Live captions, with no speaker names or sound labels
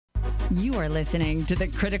You are listening to the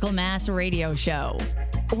Critical Mass Radio Show,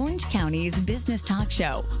 Orange County's business talk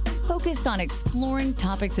show, focused on exploring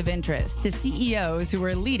topics of interest to CEOs who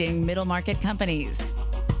are leading middle market companies.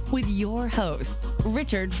 With your host,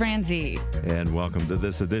 Richard Franzi. And welcome to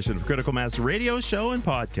this edition of Critical Mass Radio Show and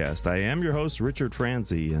Podcast. I am your host, Richard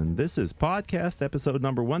Franzi, and this is podcast episode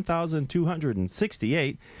number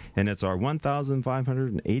 1268, and it's our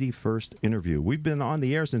 1581st interview. We've been on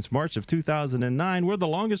the air since March of 2009. We're the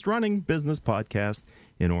longest-running business podcast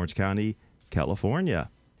in Orange County, California.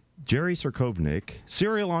 Jerry Cerkovnik,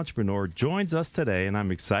 serial entrepreneur, joins us today, and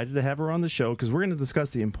I'm excited to have her on the show because we're going to discuss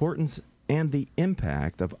the importance and the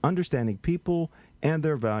impact of understanding people and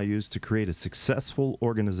their values to create a successful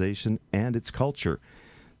organization and its culture.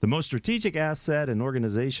 The most strategic asset an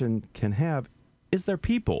organization can have is their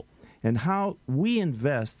people, and how we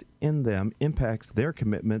invest in them impacts their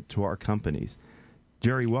commitment to our companies.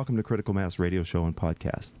 Jerry, welcome to Critical Mass Radio Show and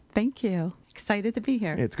Podcast. Thank you. Excited to be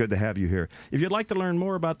here. It's good to have you here. If you'd like to learn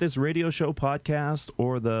more about this radio show, podcast,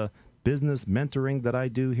 or the business mentoring that I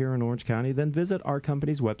do here in Orange County, then visit our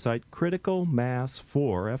company's website,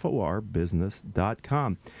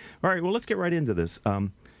 criticalmass4business.com. All right, well, let's get right into this.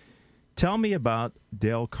 Tell me about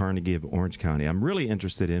Dale Carnegie of Orange County. I'm really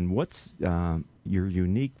interested in what's your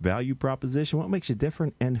unique value proposition, what makes you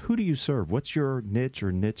different, and who do you serve? What's your niche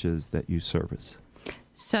or niches that you service?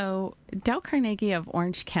 So Dale Carnegie of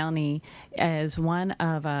Orange County is one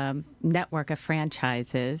of a network of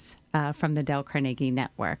franchises from the Dale Carnegie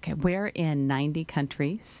Network. We're in 90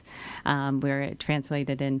 countries. We're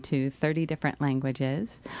translated into 30 different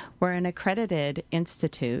languages. We're an accredited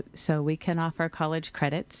institute, so we can offer college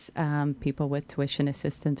credits. People with tuition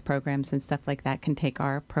assistance programs and stuff like that can take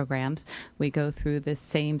our programs. We go through the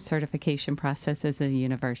same certification process as a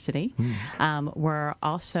university. We're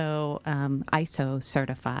also ISO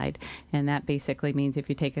certified, and that basically means if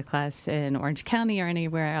you take a class in Orange County or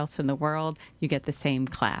anywhere else in the world, you get the same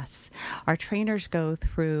class. Our trainers go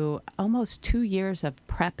through almost 2 years of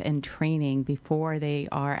prep and training before they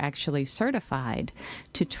are actually certified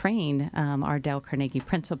to train our Dale Carnegie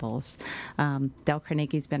principals. Dale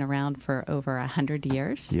Carnegie's been around for over 100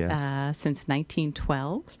 years, yes. Since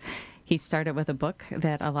 1912. He started with a book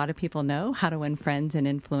that a lot of people know, How to Win Friends and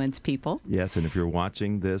Influence People. Yes, and if you're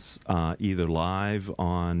watching this either live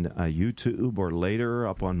on YouTube or later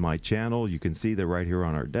up on my channel, you can see that right here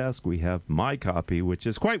on our desk we have my copy, which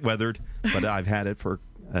is quite weathered, but I've had it for,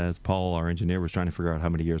 as Paul, our engineer, was trying to figure out how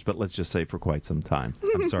many years, but let's just say for quite some time.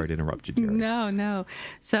 I'm sorry to interrupt you, Jerry. No.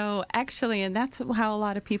 So actually, and that's how a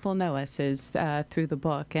lot of people know us is through the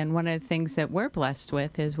book. And one of the things that we're blessed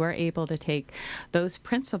with is we're able to take those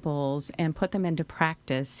principles and put them into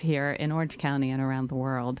practice here in Orange County and around the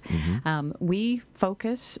world. We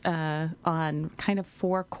focus on kind of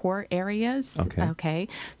 4 core areas. Okay.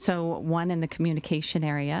 So one in the communication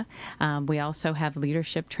area. We also have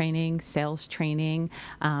leadership training, sales training,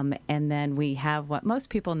 and then we have what most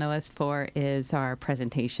people know us for is our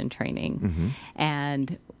presentation training.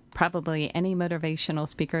 And probably any motivational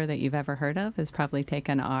speaker that you've ever heard of has probably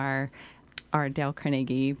taken our Dale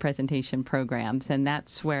Carnegie presentation programs, and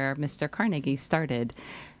that's where Mr. Carnegie started.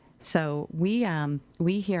 So we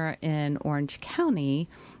here in Orange County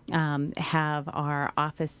have our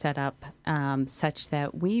office set up such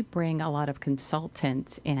that we bring a lot of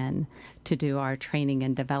consultants in to do our training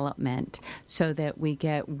and development so that we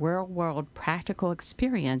get real-world practical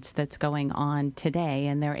experience that's going on today,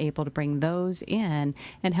 and they're able to bring those in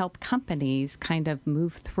and help companies kind of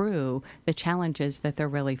move through the challenges that they're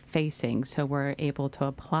really facing. So we're able to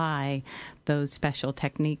apply those special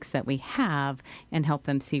techniques that we have and help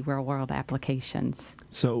them see real-world applications.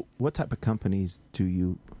 So what type of companies do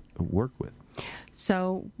you work with?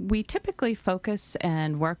 So we typically focus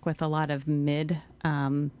and work with a lot of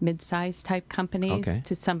mid-sized type companies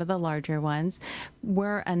to some of the larger ones.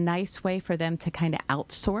 We're a nice way for them to kind of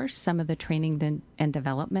outsource some of the training and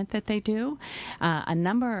development that they do. A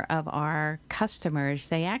number of our customers,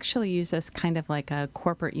 they actually use us kind of like a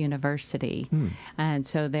corporate university. And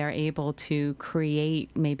so they're able to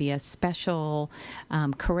create maybe a special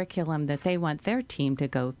curriculum that they want their team to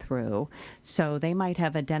go through. So they might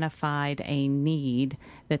have identified a need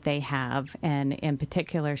that they have, and in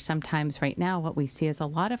particular, sometimes right now what we see is a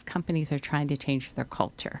lot of companies are trying to change their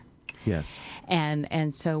culture. Yes.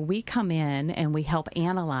 And so we come in and we help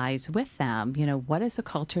analyze with them, what is the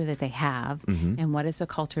culture that they have and what is the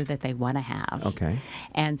culture that they want to have. Okay.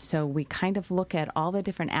 And so we kind of look at all the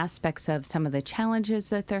different aspects of some of the challenges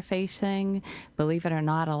that they're facing. Believe it or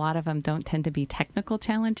not, a lot of them don't tend to be technical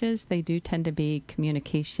challenges. They do tend to be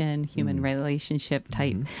communication, human relationship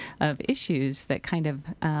type of issues that kind of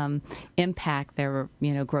impact their,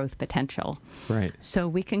 growth potential. Right. So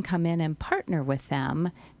we can come in and partner with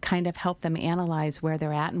them, kind of help them analyze where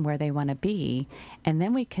they're at and where they want to be. And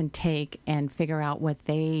then we can take and figure out what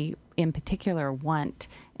they in particular want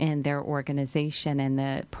in their organization and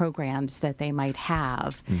the programs that they might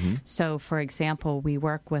have. So, for example, we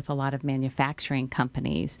work with a lot of manufacturing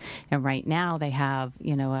companies, and right now they have,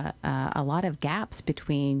 a lot of gaps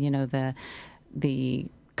between, the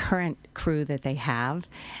current crew that they have,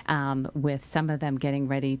 with some of them getting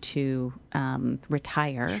ready to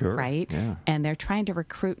retire, right? Yeah. And they're trying to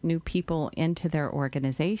recruit new people into their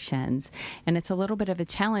organizations. And it's a little bit of a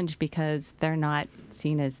challenge because they're not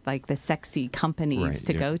seen as like the sexy companies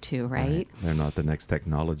to go to, right? They're not the next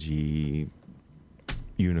technology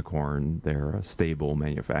unicorn. They're a stable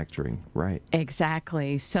manufacturing, right?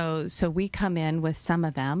 Exactly. So we come in with some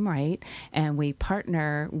of them, right, and we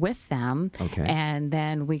partner with them, and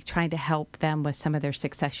then we try to help them with some of their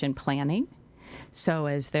succession planning. So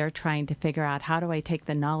as they're trying to figure out how do I take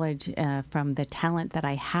the knowledge from the talent that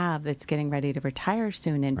I have that's getting ready to retire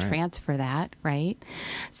soon and transfer that, right?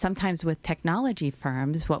 Sometimes with technology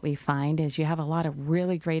firms, what we find is you have a lot of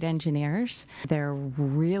really great engineers. They're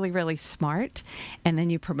really, really smart. And then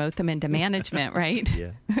you promote them into management, right?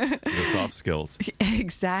 Yeah. The soft skills.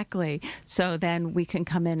 Exactly. So then we can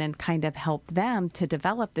come in and kind of help them to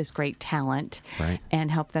develop this great talent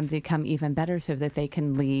and help them become even better so that they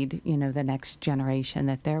can lead, the next generation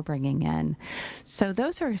that they're bringing in. So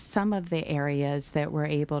those are some of the areas that we're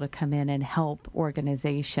able to come in and help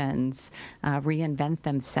organizations reinvent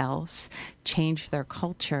themselves, change their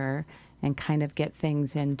culture, and kind of get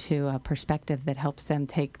things into a perspective that helps them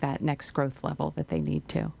take that next growth level that they need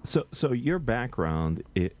to. So your background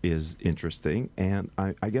is interesting, and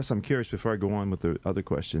I guess I'm curious before I go on with the other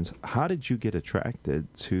questions, how did you get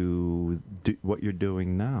attracted to what you're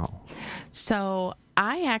doing now? So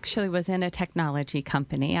I actually was in a technology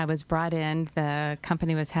company. I was brought in. The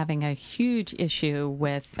company was having a huge issue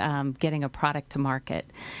with getting a product to market.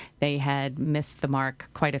 They had missed the mark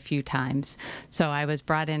quite a few times. So I was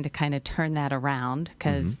brought in to kind of turn that around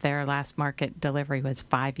because their last market delivery was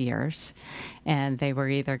 5 years. And they were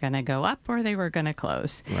either going to go up or they were going to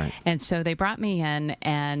close. Right. And so they brought me in,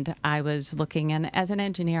 and I was looking, and as an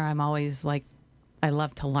engineer, I'm always like, I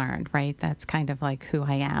love to learn, right? That's kind of like who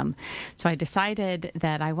I am. So I decided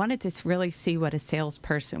that I wanted to really see what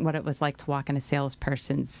it was like to walk in a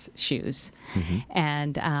salesperson's shoes.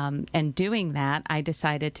 And doing that, I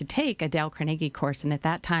decided to take a Dale Carnegie course. And at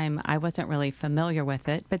that time, I wasn't really familiar with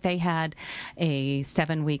it, but they had a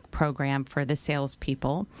 7-week program for the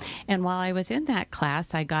salespeople. And while I was in that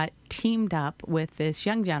class, I got teamed up with this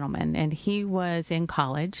young gentleman, and he was in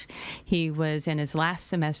college. He was in his last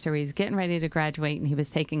semester. He was getting ready to graduate, and he was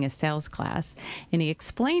taking a sales class. And he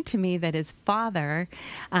explained to me that his father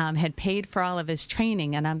had paid for all of his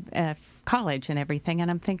training and college and everything. And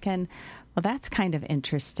I'm thinking, well, that's kind of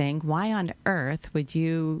interesting. Why on earth would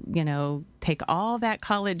you, take all that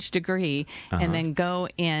college degree and then go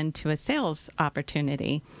into a sales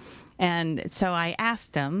opportunity? And so I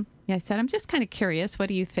asked him, I said, I'm just kind of curious, what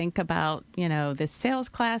do you think about, this sales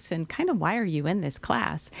class, and kind of why are you in this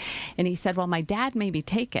class? And he said, well, my dad made me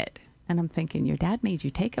take it. And I'm thinking, your dad made you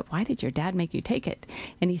take it? Why did your dad make you take it?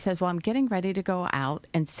 And he says, well, I'm getting ready to go out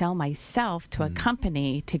and sell myself to a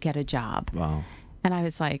company to get a job. Wow. And I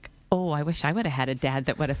was like, oh, I wish I would have had a dad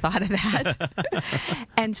that would have thought of that.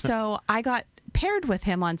 And so I got paired with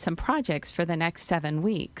him on some projects for the next 7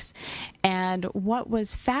 weeks. And what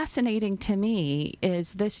was fascinating to me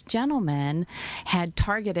is this gentleman had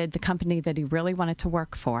targeted the company that he really wanted to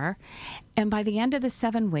work for. And by the end of the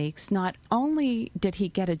 7 weeks, not only did he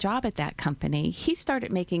get a job at that company, he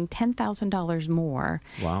started making $10,000 more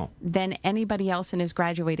than anybody else in his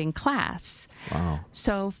graduating class. Wow.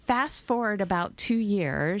 So fast forward about 2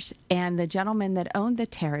 years, and the gentleman that owned the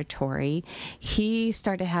territory, he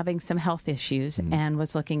started having some health issues and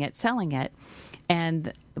was looking at selling it.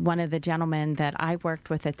 And one of the gentlemen that I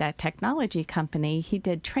worked with at that technology company, he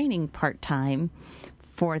did training part-time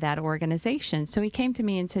for that organization. So he came to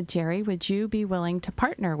me and said, Jerry, would you be willing to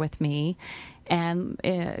partner with me and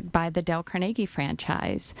by the Dale Carnegie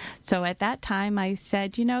franchise. So at that time, I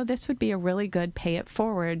said, this would be a really good pay it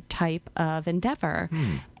forward type of endeavor.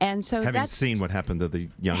 And so having seen what happened to the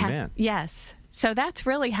young man. Yes. So that's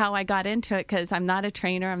really how I got into it, because I'm not a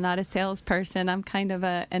trainer, I'm not a salesperson, I'm kind of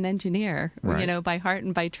an engineer, right. By heart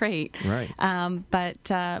and by trait. Right.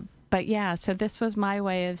 But yeah, so this was my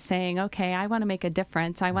way of saying, okay, I want to make a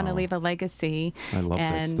difference. I want to leave a legacy. I love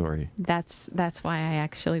that story. That's why I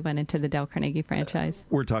actually went into the Dale Carnegie franchise.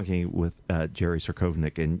 We're talking with Jerry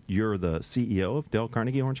Cerkovnik, and you're the CEO of Dale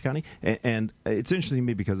Carnegie Orange County. And it's interesting to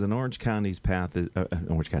me because an entrepreneur's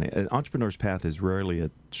path is rarely a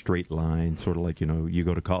straight line, sort of like, you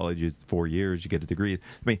go to college, it's 4 years, you get a degree. I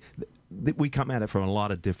mean, we come at it from a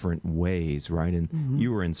lot of different ways, right? And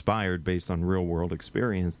you were inspired based on real world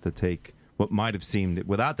experience to take what might have seemed,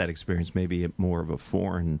 without that experience, maybe more of a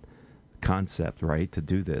foreign concept, right, to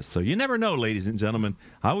do this. So you never know, ladies and gentlemen.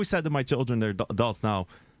 I always said to my children, they're adults now,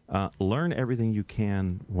 learn everything you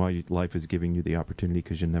can while life is giving you the opportunity,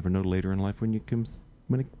 because you never know later in life when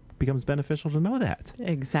it becomes beneficial to know that.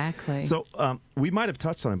 Exactly. So we might have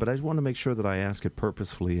touched on it, but I just want to make sure that I ask it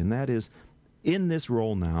purposefully, and that is, in this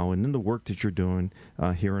role now and in the work that you're doing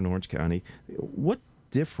here in Orange County, what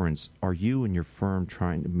difference are you and your firm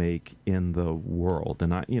trying to make in the world?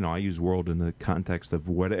 And I use world in the context of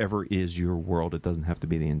whatever is your world. It doesn't have to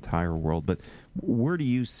be the entire world, but where do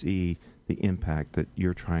you see the impact that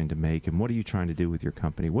you're trying to make, and what are you trying to do with your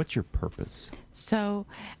company? What's your purpose? So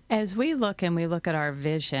as we look at our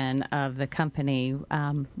vision of the company,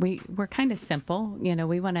 we're kind of simple.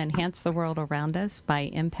 We want to enhance the world around us by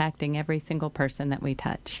impacting every single person that we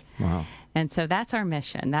touch. Wow. And so that's our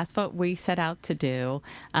mission. That's what we set out to do.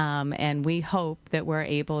 And we hope that we're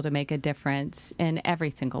able to make a difference in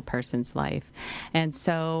every single person's life. And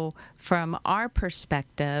so from our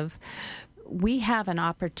perspective, we have an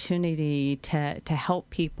opportunity to help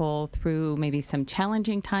people through maybe some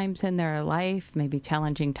challenging times in their life, maybe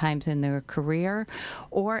challenging times in their career,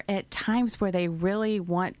 or at times where they really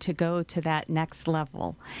want to go to that next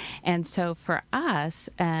level. And so for us,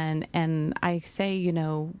 and I say,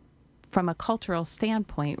 from a cultural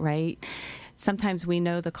standpoint, right? Sometimes we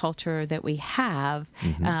know the culture that we have.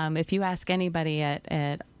 If you ask anybody at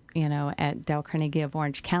Dale Carnegie of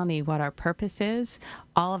Orange County what our purpose is,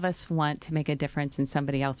 all of us want to make a difference in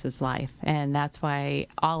somebody else's life. And that's why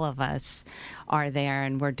all of us are there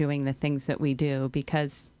and we're doing the things that we do.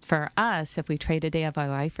 Because for us, if we trade a day of our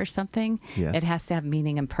life for something, it has to have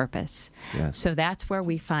meaning and purpose. Yes. So that's where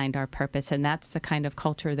we find our purpose. And that's the kind of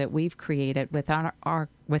culture that we've created within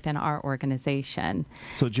our organization.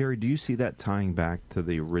 So, Jerry, do you see that tying back to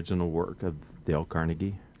the original work of Dale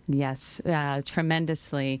Carnegie? Yes,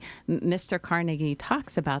 tremendously. Mr. Carnegie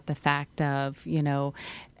talks about the fact of,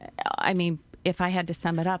 if I had to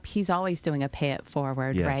sum it up, he's always doing a pay it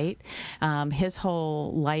forward, right? His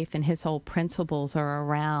whole life and his whole principles are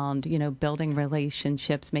around, building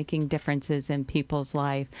relationships, making differences in people's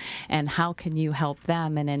life, and how can you help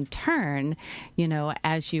them? And in turn,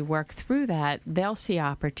 as you work through that, they'll see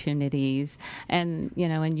opportunities, and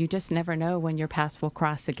you just never know when your paths will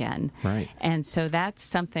cross again. Right. And so that's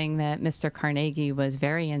something that Mr. Carnegie was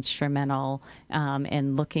very instrumental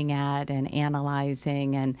in looking at and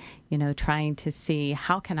analyzing, and trying to see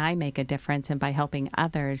how can I make a difference, and by helping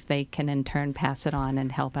others, they can in turn pass it on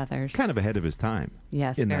and help others. Kind of ahead of his time.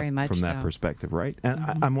 Yes, very much so. From that perspective, right? And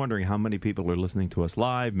I'm wondering how many people are listening to us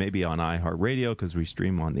live, maybe on iHeartRadio, because we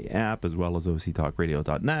stream on the app, as well as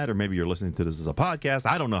octalkradio.net, or maybe you're listening to this as a podcast.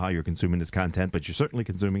 I don't know how you're consuming this content, but you're certainly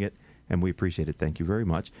consuming it, and we appreciate it. Thank you very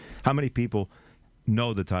much. How many people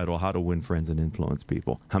know the title, How to Win Friends and Influence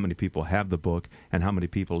People? How many people have the book, and how many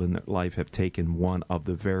people in their life have taken one of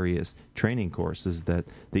the various training courses that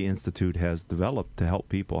the Institute has developed to help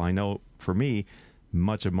people? I know for me,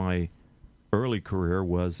 much of my early career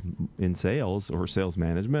was in sales or sales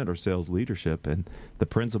management or sales leadership, and the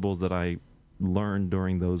principles that I learned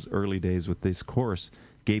during those early days with this course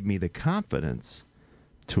gave me the confidence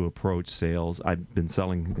to approach sales. I've been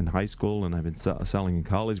selling in high school and I've been selling in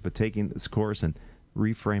college, but taking this course and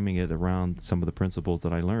reframing it around some of the principles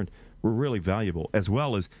that I learned were really valuable, as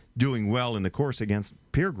well as doing well in the course against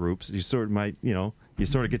peer groups. You sort of might, you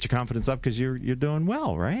sort of get your confidence up because you're doing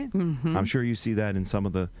well, right? Mm-hmm. I'm sure you see that in some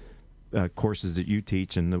of the courses that you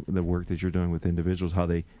teach and the work that you're doing with individuals, how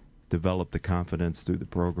they develop the confidence through the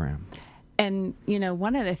program. And,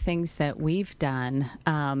 one of the things that we've done,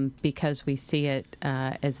 because we see it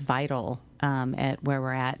as vital at where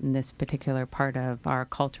we're at in this particular part of our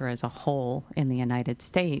culture as a whole in the United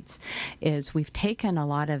States, is we've taken a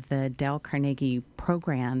lot of the Dale Carnegie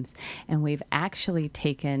programs, and we've actually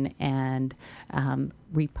taken and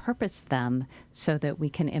repurposed them so that we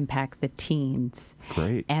can impact the teens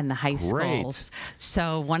and the high schools.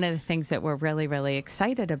 So one of the things that we're really, really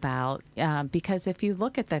excited about, because if you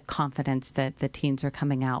look at the confidence that the teens are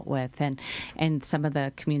coming out with and some of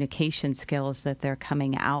the communication skills that they're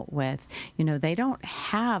coming out with, they don't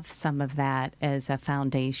have some of that as a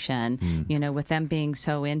foundation, with them being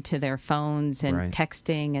so into their phones and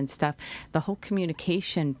texting and stuff. The whole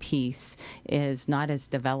communication piece is not as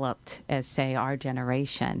developed as, say, our generation.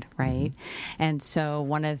 Right? And so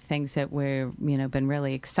one of the things that we're, been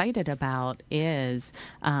really excited about is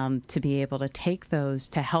to be able to take those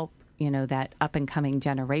to help that up-and-coming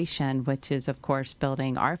generation, which is, of course,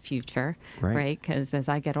 building our future, right? Because as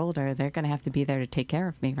I get older, they're going to have to be there to take care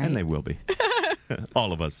of me, right? And they will be.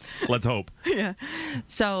 All of us. Let's hope. Yeah.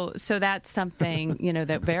 So that's something,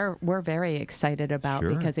 that we're very excited about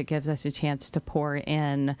because it gives us a chance to pour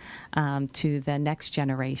in to the next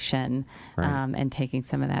generation and taking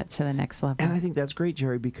some of that to the next level. And I think that's great,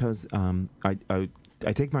 Jerry, because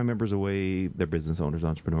I take my members away, they're business owners,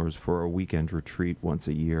 entrepreneurs, for a weekend retreat once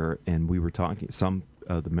a year, and we were talking, some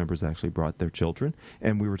the members actually brought their children,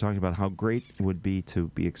 and we were talking about how great it would be to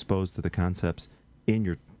be exposed to the concepts in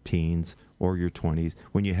your teens or your 20s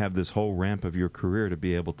when you have this whole ramp of your career to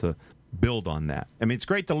be able to build on that. I mean, it's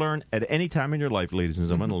great to learn at any time in your life, ladies and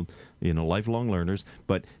gentlemen, lifelong learners,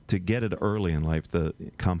 but to get it early in life, the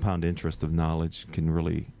compound interest of knowledge can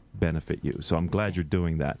really benefit you. So I'm glad you're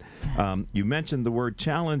doing that. You mentioned the word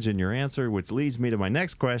challenge in your answer, which leads me to my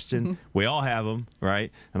next question. We all have them,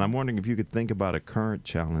 right? And I'm wondering if you could think about a current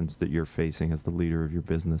challenge that you're facing as the leader of your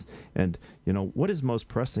business. And, what is most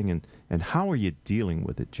pressing and how are you dealing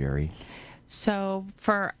with it, Jerry? So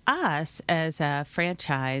for us as a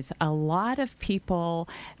franchise, a lot of people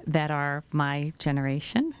that are my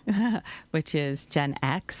generation, which is Gen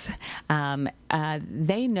X,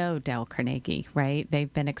 they know Dale Carnegie, right?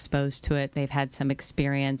 They've been exposed to it. They've had some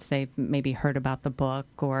experience. They've maybe heard about the book,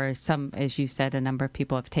 or some, as you said, a number of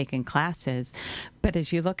people have taken classes. But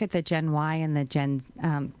as you look at the Gen Y and the Gen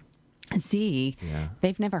Z,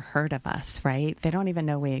 they've never heard of us, right? They don't even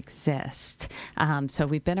know we exist. So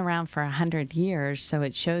we've been around for 100 years, so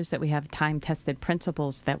it shows that we have time-tested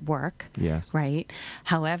principles that work, right?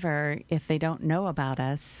 However, if they don't know about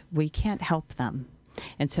us, we can't help them.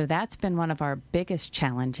 And so that's been one of our biggest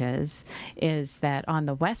challenges, is that on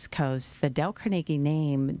the West Coast, the Dale Carnegie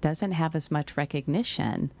name doesn't have as much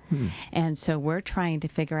recognition. And so we're trying to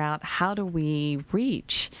figure out, how do we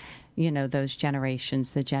reach those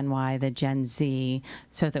generations, the Gen Y, the Gen Z,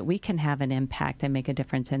 so that we can have an impact and make a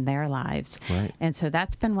difference in their lives. And so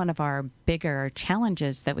that's been one of our bigger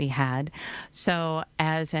challenges that we had. So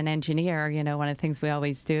as an engineer, one of the things we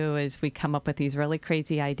always do is we come up with these really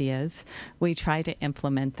crazy ideas. We try to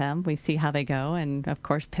implement them. We see how they go and, of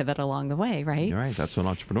course, pivot along the way, right? Right. That's what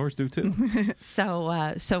entrepreneurs do, too.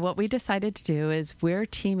 So what we decided to do is we're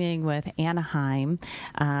teaming with Anaheim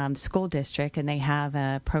School District, and they have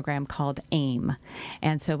a program called AIM.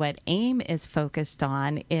 And so what AIM is focused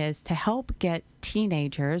on is to help get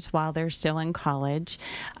teenagers, while they're still in college,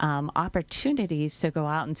 opportunities to go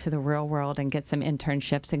out into the real world and get some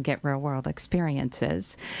internships and get real world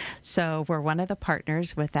experiences. So we're one of the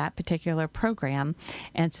partners with that particular program.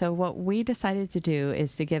 And so what we decided to do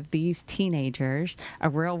is to give these teenagers a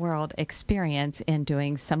real world experience in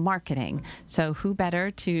doing some marketing. So who better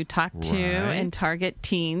to talk to and target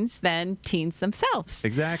teens than teens themselves?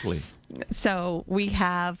 Exactly. So we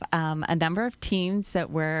have a number of teams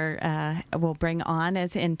that we'll bring on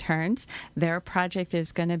as interns. Their project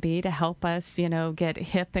is going to be to help us, get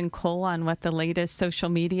hip and cool on what the latest social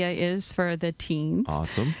media is for the teens.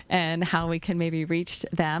 Awesome. And how we can maybe reach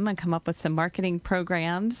them and come up with some marketing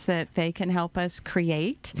programs that they can help us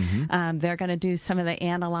create. They're going to do some of the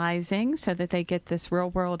analyzing so that they get this real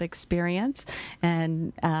world experience.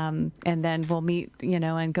 And then we'll meet,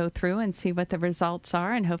 and go through and see what the results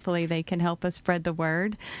are. And hopefully they can help us spread the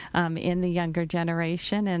word in the younger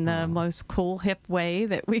generation in the most cool, hip way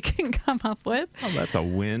that we can come up with. Well, that's a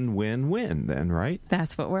win-win-win then, right?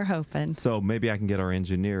 That's what we're hoping. So maybe I can get our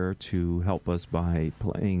engineer to help us by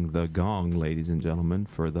playing the gong, ladies and gentlemen,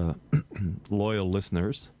 for the loyal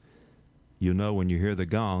listeners. When you hear the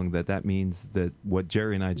gong, that means that what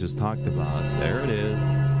Jerry and I just talked about, there it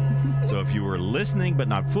is. So if you were listening but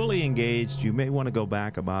not fully engaged, you may want to go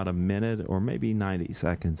back about a minute or maybe 90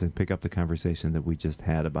 seconds and pick up the conversation that we just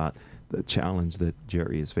had about the challenge that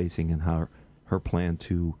Jerry is facing and how her plan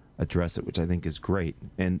to address it, which I think is great.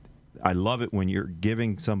 And I love it when you're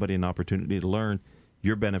giving somebody an opportunity to learn,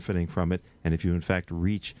 you're benefiting from it. And if you, in fact,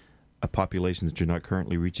 reach a population that you're not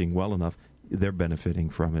currently reaching well enough, they're benefiting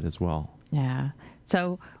from it as well. Yeah.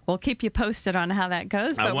 So we'll keep you posted on how that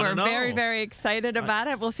goes, but we're very, very excited about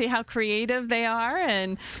it. We'll see how creative they are,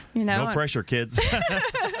 and no pressure, kids.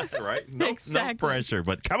 Right? Exactly. No pressure,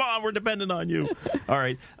 but come on, we're dependent on you. All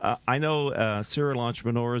right. I know serial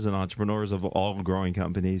entrepreneurs and entrepreneurs of all growing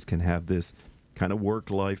companies can have this kind of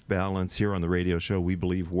work-life balance. Here on the radio show, we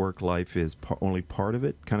believe work-life is only part of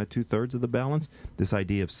it, kind of 2/3 of the balance. This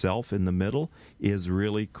idea of self in the middle is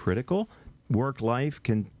really critical. Work-life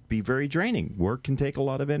can be very draining. Work can take a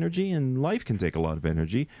lot of energy, and life can take a lot of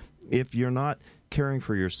energy. If you're not caring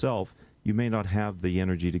for yourself, you may not have the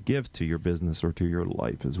energy to give to your business or to your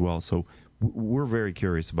life as well. So we're very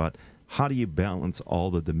curious about how do you balance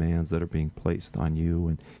all the demands that are being placed on you,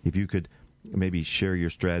 and if you could maybe share your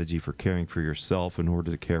strategy for caring for yourself in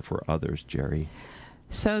order to care for others, Jerry.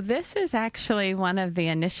 So this is actually one of the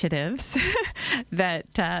initiatives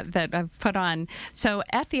that I've put on. So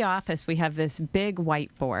at the office, we have this big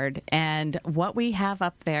whiteboard, and what we have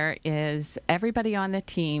up there is everybody on the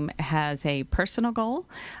team has a personal goal,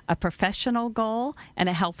 a professional goal, and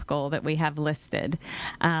a health goal that we have listed.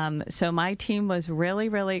 So my team was really,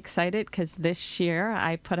 really excited because this year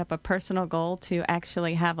I put up a personal goal to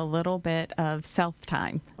actually have a little bit of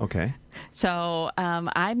self-time. Okay. So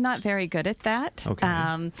I'm not very good at that. Okay.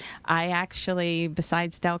 I actually,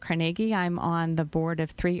 besides Dale Carnegie, I'm on the board of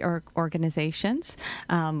 3 organizations.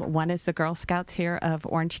 One is the Girl Scouts here of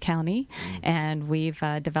Orange County, and we've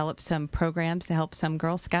developed some programs to help some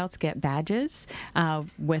Girl Scouts get badges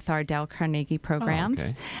with our Dale Carnegie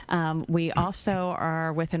programs. Oh, okay. We also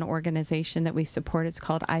are with an organization that we support. It's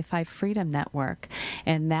called I-5 Freedom Network,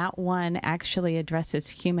 and that one actually addresses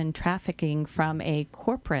human trafficking from a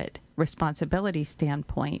corporate responsibility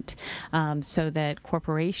standpoint, so that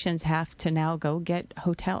corporations have to now go get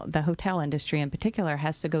the hotel industry in particular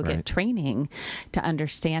has to go get training to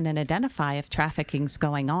understand and identify if trafficking's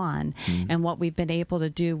going on. And what we've been able to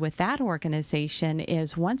do with that organization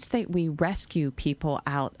is once we rescue people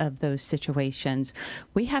out of those situations,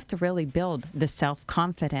 we have to really build the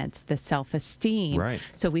self-confidence, the self-esteem. Right.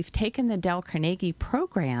 So we've taken the Dale Carnegie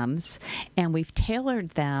programs and we've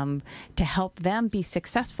tailored them to help them be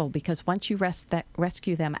successful, because once you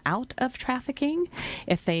rescue them out of trafficking,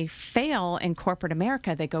 if they fail in corporate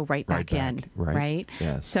America, they go right back in, right?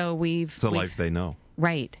 Yes. So it's a life they know.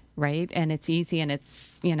 Right, and it's easy, and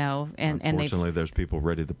it's, and unfortunately, there's people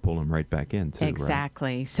ready to pull them right back in, too,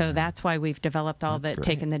 exactly. Right? So that's why we've developed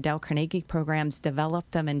taken the Dale Carnegie programs,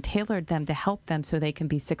 developed them, and tailored them to help them so they can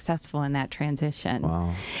be successful in that transition.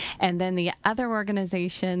 Wow. And then the other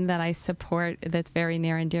organization that I support that's very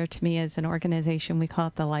near and dear to me is an organization, we call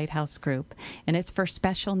it the Lighthouse Group, and it's for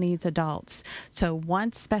special needs adults. So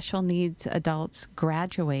once special needs adults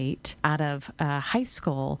graduate out of high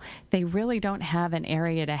school, they really don't have an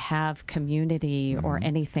area to have community or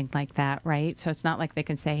anything like that, right? So it's not like they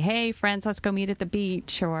can say, hey, friends, let's go meet at the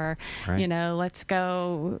beach, or, let's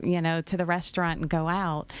go, to the restaurant and go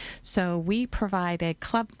out. So we provide a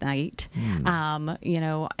club night.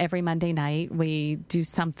 Every Monday night we do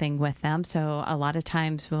something with them. So a lot of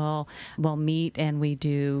times we'll meet and we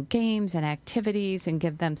do games and activities and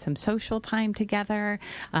give them some social time together.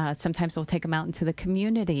 Sometimes we'll take them out into the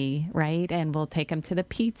community, right? And we'll take them to the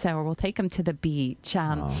pizza, or we'll take them to the beach.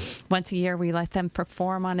 Once a year, we let them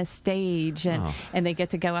perform on a stage, and they get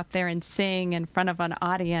to go up there and sing in front of an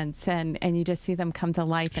audience, and you just see them come to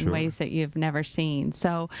life in ways that you've never seen.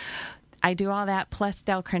 So I do all that plus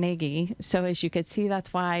Dale Carnegie. So as you could see,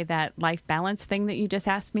 that's why that life balance thing that you just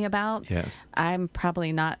asked me about, I'm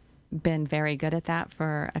probably not been very good at that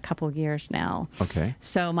for a couple of years now. Okay.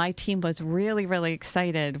 So my team was really, really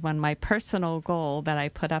excited when my personal goal that I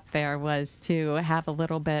put up there was to have a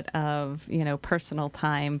little bit of, personal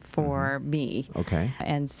time for me. Okay.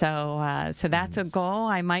 And so that's a goal.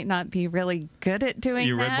 I might not be really good at doing that.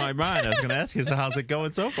 You read my mind. I was going to ask you, so how's it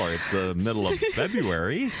going so far? It's the middle of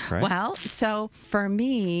February, right? Well, so for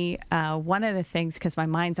me, one of the things, because my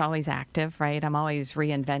mind's always active, right? I'm always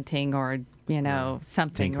reinventing or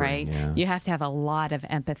something, right? Yeah. You have to have a lot of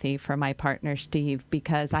empathy for my partner, Steve,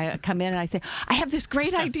 because I come in and I say, I have this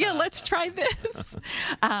great idea. Let's try this.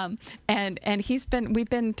 And we've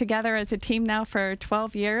been together as a team now for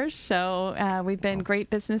 12 years. So we've been great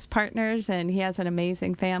business partners, and he has an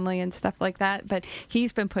amazing family and stuff like that. But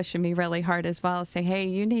he's been pushing me really hard as well, saying, hey,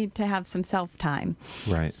 you need to have some self-time.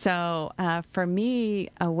 Right. So for me,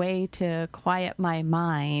 a way to quiet my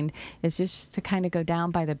mind is just to kind of go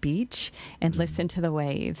down by the beach and listen to the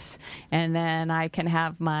waves. And then I can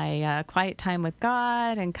have my quiet time with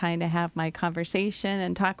God and kind of have my conversation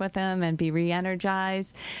and talk with him and be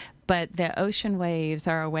re-energized. But the ocean waves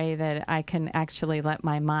are a way that I can actually let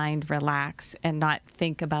my mind relax and not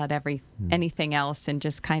think about anything else, and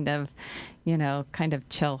just kind of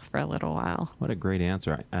chill for a little while. What a great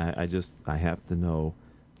answer. I have to know,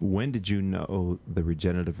 when did you know the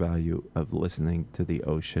regenerative value of listening to the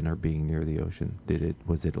ocean or being near the ocean?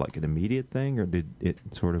 Was it like an immediate thing, or did it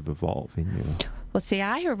sort of evolve in you? Well, see,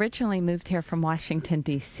 I originally moved here from Washington,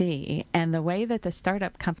 D.C., and the way that the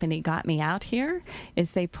startup company got me out here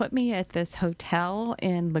is they put me at this hotel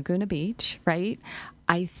in Laguna Beach, right?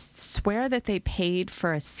 I swear that they paid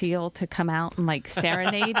for a seal to come out and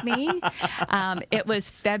serenade me. It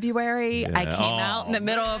was February. Yeah. I came out in the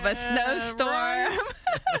middle of a snowstorm. Right.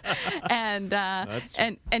 and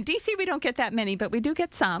DC, we don't get that many, but we do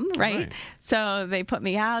get some, right? So they put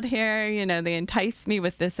me out here. They enticed me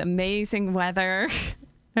with this amazing weather.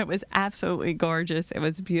 It was absolutely gorgeous. It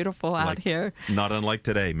was beautiful out here. Not unlike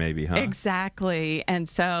today, maybe, huh? Exactly. And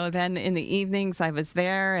so then in the evenings I was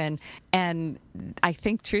there, and I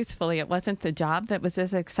think truthfully it wasn't the job that was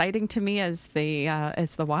as exciting to me as the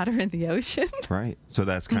water in the ocean. Right. So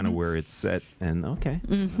that's kind of where it's set. And okay.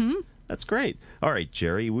 Mm-hmm. That's great. All right,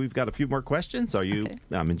 Jerry, we've got a few more questions. Are you? Okay.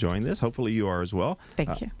 I'm enjoying this. Hopefully you are as well.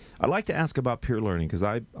 Thank you. I'd like to ask about peer learning, because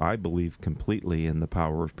I believe completely in the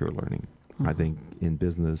power of peer learning. I think in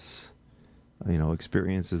business,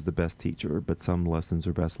 experience is the best teacher, but some lessons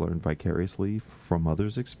are best learned vicariously from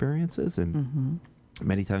others' experiences. And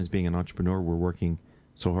many times being an entrepreneur, we're working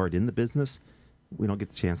so hard in the business, we don't get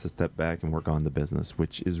the chance to step back and work on the business,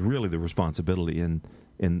 which is really the responsibility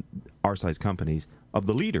in our size companies of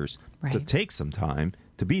the leaders to take some time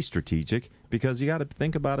to be strategic, because you got to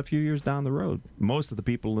think about a few years down the road. Most of the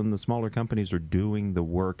people in the smaller companies are doing the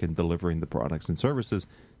work and delivering the products and services,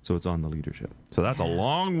 so it's on the leadership. So that's a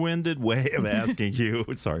long-winded way of asking you.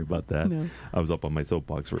 Sorry about that. No. I was up on my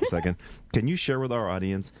soapbox for a second. Can you share with our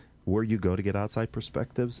audience where you go to get outside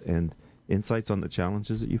perspectives and insights on the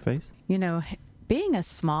challenges that you face? Being a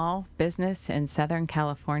small business in Southern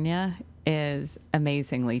California is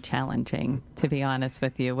amazingly challenging, to be honest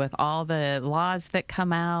with you, with all the laws that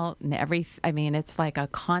come out and it's like a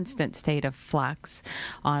constant state of flux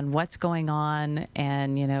on what's going on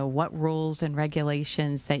and, what rules and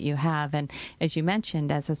regulations that you have. And as you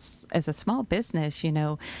mentioned, as a small business,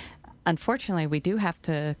 unfortunately, we do have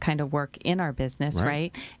to kind of work in our business,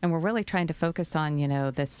 right? And we're really trying to focus on,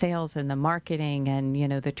 the sales and the marketing and,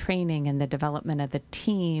 the training and the development of the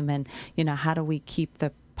team and, how do we keep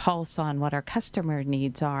the pulse on what our customer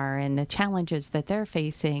needs are and the challenges that they're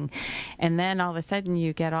facing. And then all of a sudden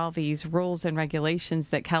you get all these rules and regulations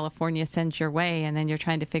that California sends your way, and then you're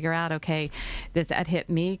trying to figure out, okay, does that hit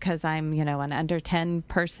me because I'm, an under 10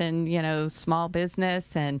 person, small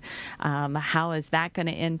business, and how is that going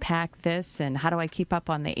to impact this, and how do I keep up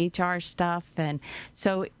on the HR stuff? And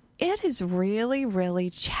so it is really, really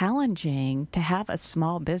challenging to have a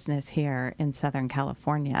small business here in Southern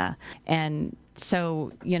California. And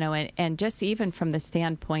so, and just even from the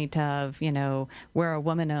standpoint of, we're a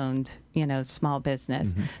woman-owned, small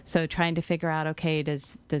business. Mm-hmm. So trying to figure out, okay,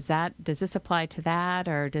 does this apply to that,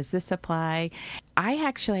 or does this apply? I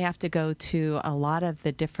actually have to go to a lot of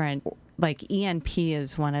the different, like ENP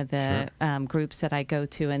is one of the groups that I go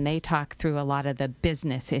to, and they talk through a lot of the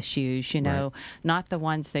business issues, not the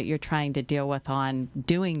ones that you're trying to deal with on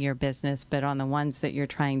doing your business, but on the ones that you're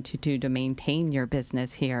trying to do to maintain your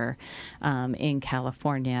business here in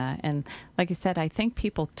California. And like I said, I think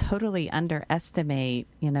people totally underestimate,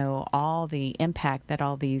 all the impact that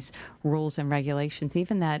all these rules and regulations,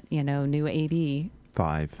 even that, new AB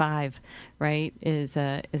 5, right, is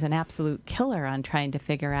an absolute killer on trying to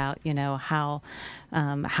figure out, how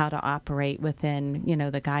to operate within,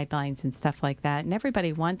 the guidelines and stuff like that. And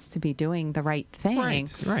everybody wants to be doing the right thing.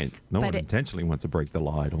 Right. No one intentionally wants to break the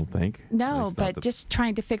law, I don't think. No, but just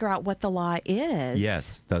trying to figure out what the law is.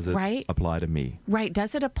 Yes. Does it apply to me? Right.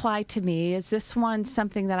 Does it apply to me? Is this one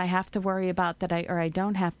something that I have to worry about or I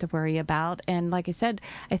don't have to worry about? And like I said,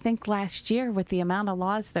 I think last year with the amount of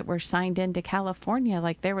laws that were signed into California,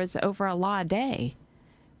 like there was over a law a day,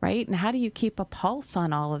 right? And how do you keep a pulse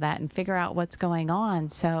on all of that and figure out what's going on?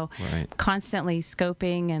 So constantly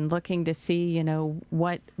scoping and looking to see,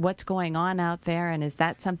 what's going on out there. And is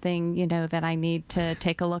that something, that I need to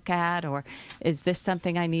take a look at? Or is this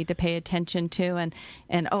something I need to pay attention to?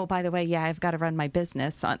 And oh, by the way, I've got to run my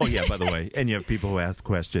business on. Oh, yeah, by the way. And you have people who have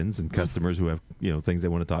questions and customers who have, things they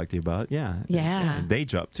want to talk to you about. Yeah. And day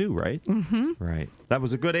job too, right? Mm-hmm. Right. That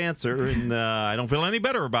was a good answer. And I don't feel any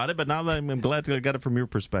better about it. But now that I'm glad I got it from your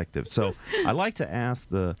perspective. So I like to ask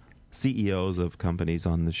the CEOs of companies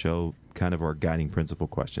on the show kind of our guiding principle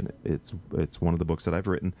question. It's one of the books that I've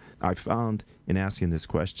written. I found in asking this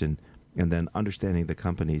question and then understanding the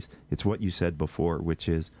companies, it's what you said before, which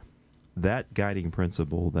is that guiding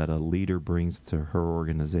principle that a leader brings to her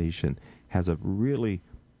organization has a really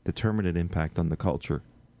determinate impact on the culture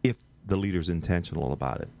if the leader's intentional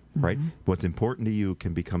about it, right? What's important to you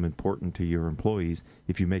can become important to your employees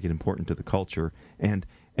if you make it important to the culture. And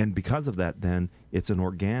because of that, then, it's an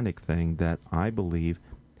organic thing that I believe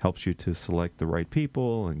helps you to select the right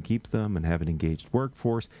people and keep them and have an engaged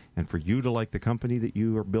workforce, and for you to like the company that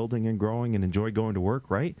you are building and growing and enjoy going to work,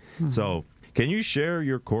 right? So can you share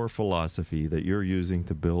your core philosophy that you're using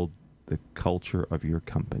to build the culture of your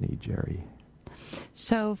company, Jerry?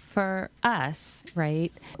 So for us,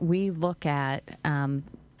 right, we look at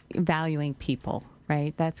valuing people,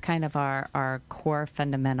 right? That's kind of our core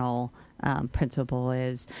fundamental principle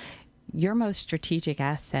is your most strategic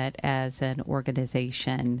asset as an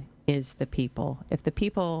organization is the people. If the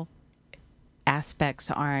people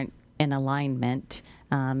aspects aren't in alignment,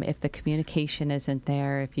 if the communication isn't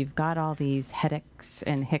there, if you've got all these headaches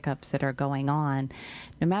and hiccups that are going on,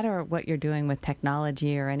 no matter what you're doing with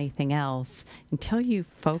technology or anything else, until you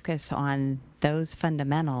focus on those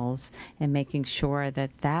fundamentals and making sure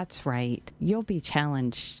that that's right, you'll be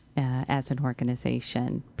challenged as an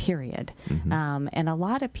organization, period. And a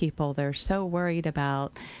lot of people, they're so worried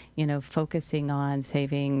about, focusing on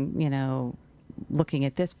saving, looking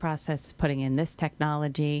at this process, putting in this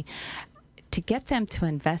technology. To get them to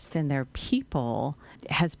invest in their people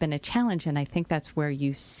has been a challenge, and I think that's where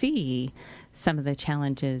you see some of the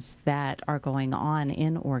challenges that are going on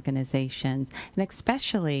in organizations, and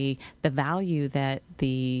especially the value that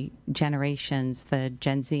the generations, the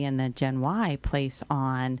Gen Z and the Gen Y, place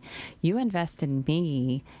on, you invest in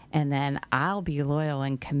me, and then I'll be loyal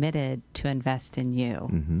and committed to invest in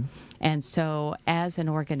you. And so as an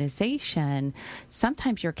organization,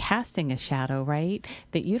 sometimes you're casting a shadow, right,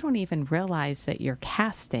 that you don't even realize that you're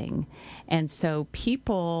casting. And so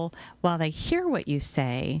people, while they hear what you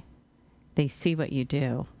say, they see what you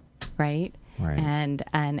do, right? Right.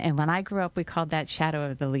 And when I grew up, we called that shadow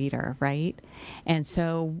of the leader, right? And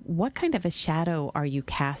so what kind of a shadow are you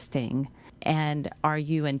casting? And are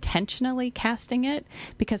you intentionally casting it?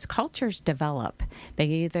 Because cultures develop. They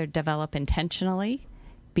either develop intentionally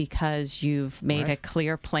because you've made a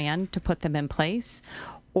clear plan to put them in place,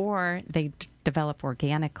 or they develop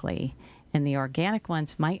organically. And the organic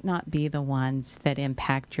ones might not be the ones that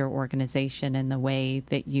impact your organization in the way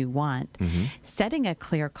that you want. Setting a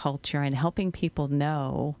clear culture and helping people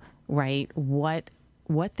know, right, what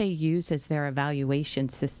they use as their evaluation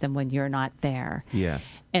system when you're not there.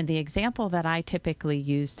 Yes. And the example that I typically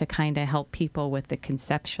use to kind of help people with the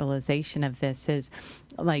conceptualization of this is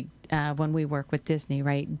like when we work with Disney,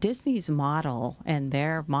 right? Disney's model and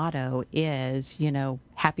their motto is,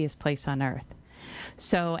 happiest place on earth.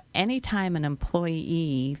 So anytime an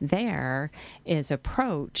employee there is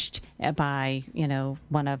approached by,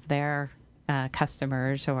 one of their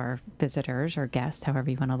customers or visitors or guests, however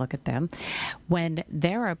you want to look at them, when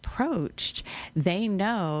they're approached, they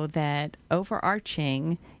know that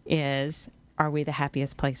overarching is, are we the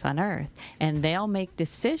happiest place on earth? And they'll make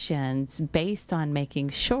decisions based on making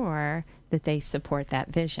sure that they support that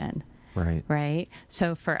vision. Right.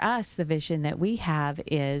 So for us, the vision that we have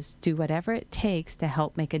is do whatever it takes to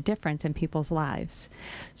help make a difference in people's lives.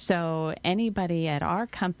 So anybody at our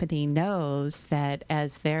company knows that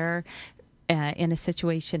as they're in a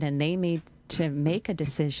situation and they need to make a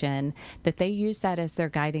decision, that they use that as their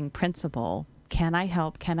guiding principle. Can I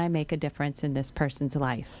help? Can I make a difference in this person's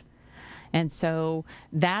life? And so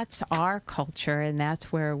that's our culture, and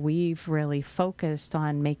that's where we've really focused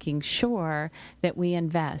on making sure that we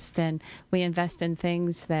invest. And we invest in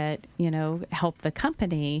things that, help the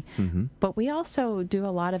company, but we also do a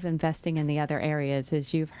lot of investing in the other areas,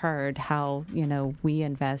 as you've heard how, we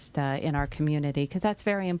invest in our community, because that's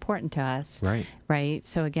very important to us. Right.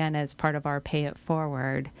 So again, as part of our Pay It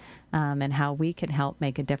Forward, and how we can help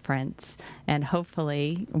make a difference. And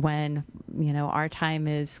hopefully when, our time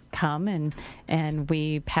is come and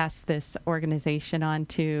we pass this organization on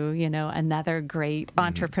to, another great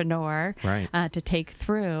entrepreneur to take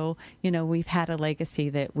through, we've had a legacy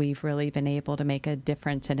that we've really been able to make a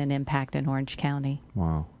difference and an impact in Orange County.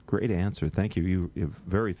 Wow. Great answer. Thank you. You're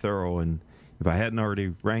very thorough, and if I hadn't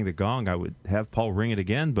already rang the gong, I would have Paul ring it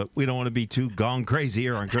again, but we don't want to be too gong crazy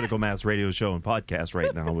here on Critical Mass Radio Show and Podcast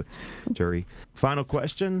right now with Jerry. Final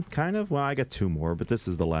question, kind of. Well, I got two more, but this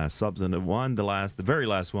is the last substantive one. The very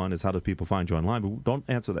last one is how do people find you online? But don't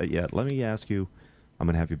answer that yet. Let me ask you, I'm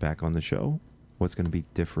going to have you back on the show what's going to be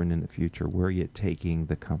different in the future? Where are you taking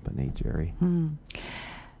the company, Jerry?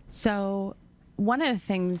 So one of the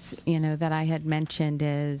things, that I had mentioned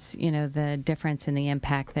is, the difference in the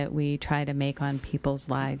impact that we try to make on people's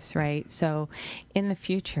lives, right? So in the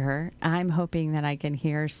future, I'm hoping that I can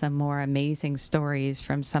hear some more amazing stories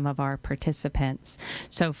from some of our participants.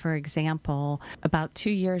 So for example, about 2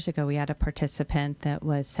 years ago, we had a participant that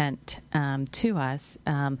was sent to us,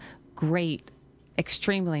 great,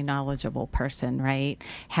 extremely knowledgeable person, right?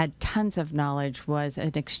 Had tons of knowledge, was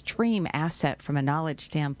an extreme asset from a knowledge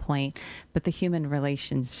standpoint, but the human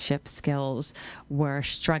relationship skills were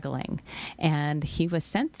struggling. And he was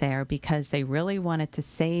sent there because they really wanted to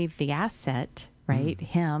save the asset, right?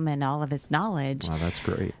 Him and all of his knowledge. Wow, that's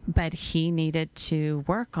great. But he needed to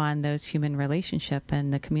work on those human relationship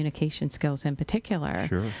and the communication skills in particular.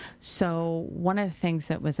 Sure. So one of the things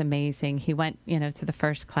that was amazing, he went, to the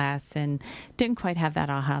first class and didn't quite have that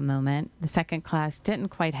aha moment. The second class didn't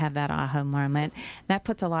quite have that aha moment. That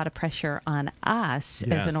puts a lot of pressure on us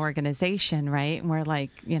as an organization, right? And we're like,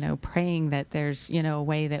 praying that there's, a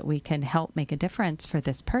way that we can help make a difference for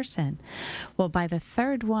this person. Well, by the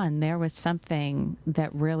third one, there was something that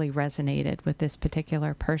really resonated with this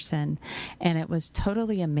particular person. And it was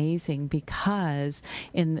totally amazing because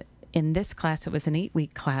in this class, it was an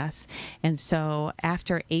 8-week class. And so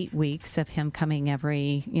after 8 weeks of him coming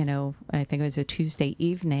every, I think it was a Tuesday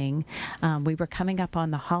evening, we were coming up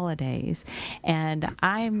on the holidays. And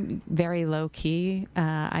I'm very low key.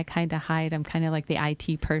 I kind of hide. I'm kind of like the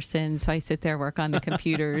IT person. So I sit there, work on the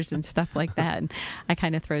computers and stuff like that. And I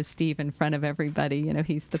kind of throw Steve in front of everybody.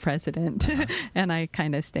 He's the president. And I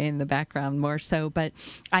kind of stay in the background more so. But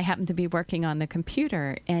I happened to be working on the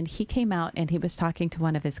computer. And he came out and he was talking to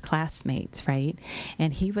one of his classmates, right?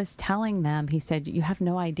 And he was telling them, he said, you have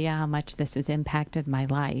no idea how much this has impacted my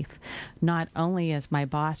life. Not only is my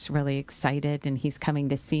boss really excited and he's coming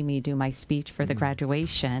to see me do my speech for the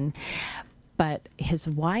graduation, but his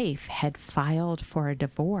wife had filed for a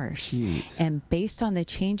divorce. Jeez. And based on the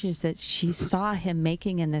changes that she saw him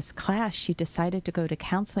making in this class, she decided to go to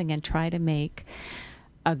counseling and try to make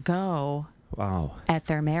a go at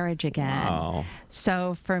their marriage again. Wow.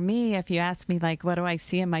 So for me, if you ask me, like, what do I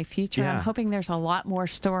see in my future? Yeah. I'm hoping there's a lot more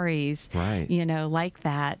stories, right, like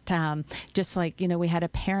that. Just like, we had a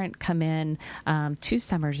parent come in 2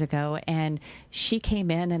 summers ago, and she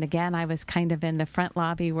came in, and again, I was kind of in the front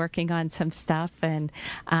lobby working on some stuff, and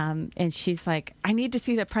she's like, I need to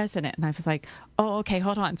see the president. And I was like, oh, okay,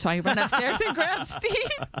 hold on. So I run upstairs and grab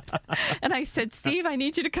Steve. And I said, Steve, I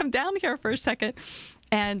need you to come down here for a second.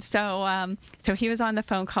 And so he was on the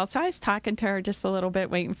phone call. So I was talking to her just a little bit,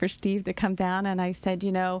 waiting for Steve to come down. And I said,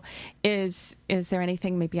 is there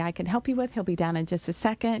anything maybe I can help you with? He'll be down in just a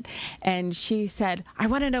second. And she said, I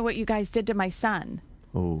want to know what you guys did to my son.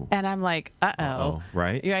 Oh. And I'm like, uh-oh.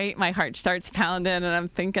 Right? Right? My heart starts pounding, and I'm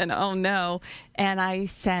thinking, oh, no. And I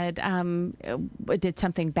said, did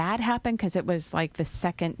something bad happen? Because it was like the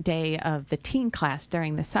second day of the teen class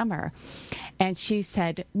during the summer. And she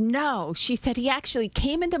said, no. She said, he actually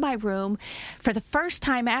came into my room for the first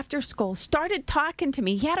time after school, started talking to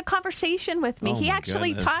me. He had a conversation with me. Oh, he my actually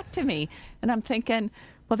goodness. talked to me. And I'm thinking,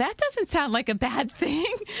 well, that doesn't sound like a bad thing.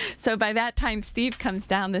 So by that time, Steve comes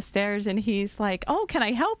down the stairs and he's like, oh, can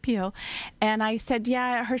I help you? And I said,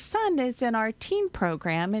 yeah, her son is in our teen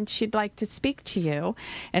program and she'd like to speak to you.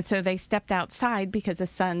 And so they stepped outside because the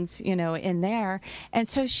son's, in there. And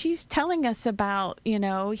so she's telling us about,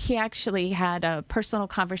 he actually had a personal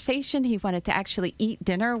conversation. He wanted to actually eat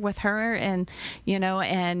dinner with her and,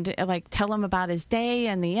 and like tell him about his day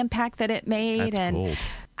and the impact that it made. That's cool.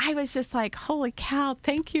 I was just like, holy cow,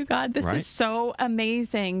 thank you, God. This is so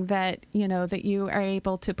amazing that, that you are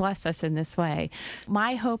able to bless us in this way.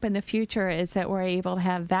 My hope in the future is that we're able to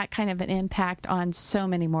have that kind of an impact on so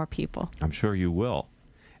many more people. I'm sure you will.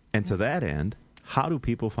 And to that end, how do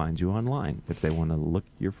people find you online if they want to look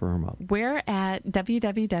your firm up? We're at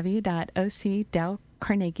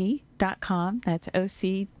www.ocdalecarnegie.com. That's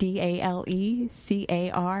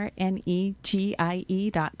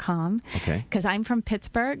OCDALECARNEGIE.com. Okay. Because I'm from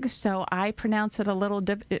Pittsburgh, so I pronounce it a little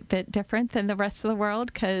bit different than the rest of the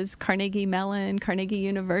world because Carnegie Mellon, Carnegie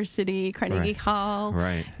University, Carnegie Hall.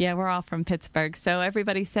 Right. Yeah, we're all from Pittsburgh. So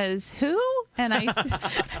everybody says, who? And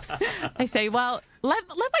I say, well, let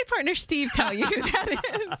my partner Steve tell you who that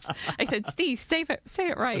is. I said, Steve, say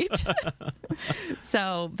it right.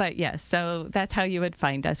 So that's how you would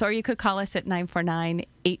find us. Or you could call us at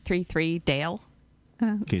 949-833-DALE.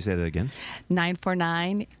 Can you say that again?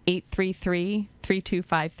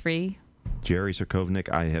 949-833-3253. Jerry Serkovnik,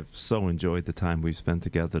 I have so enjoyed the time we've spent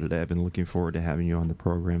together today. I've been looking forward to having you on the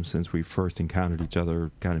program since we first encountered each other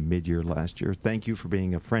kind of mid-year last year. Thank you for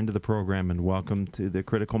being a friend of the program, and welcome to the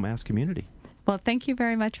Critical Mass community. Well, thank you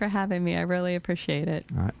very much for having me. I really appreciate it.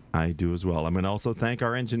 I do as well. I'm going to also thank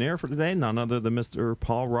our engineer for today, none other than Mr.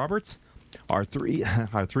 Paul Roberts. Our three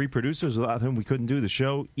producers without whom we couldn't do the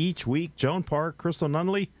show each week, Joan Park, Crystal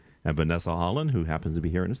Nunley, and Vanessa Holland, who happens to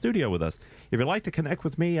be here in the studio with us. If you'd like to connect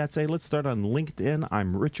with me, I'd say let's start on LinkedIn.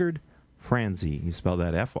 I'm Richard Franzi. You spell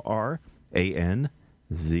that F-R-A-N-Z-I.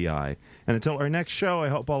 And until our next show, I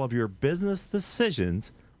hope all of your business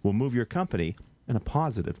decisions will move your company in a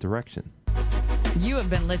positive direction. You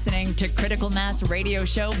have been listening to Critical Mass Radio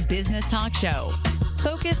Show Business Talk Show,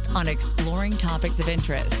 focused on exploring topics of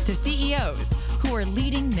interest to CEOs who are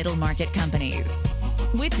leading middle market companies.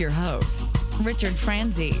 With your host, Richard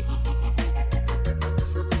Franzi.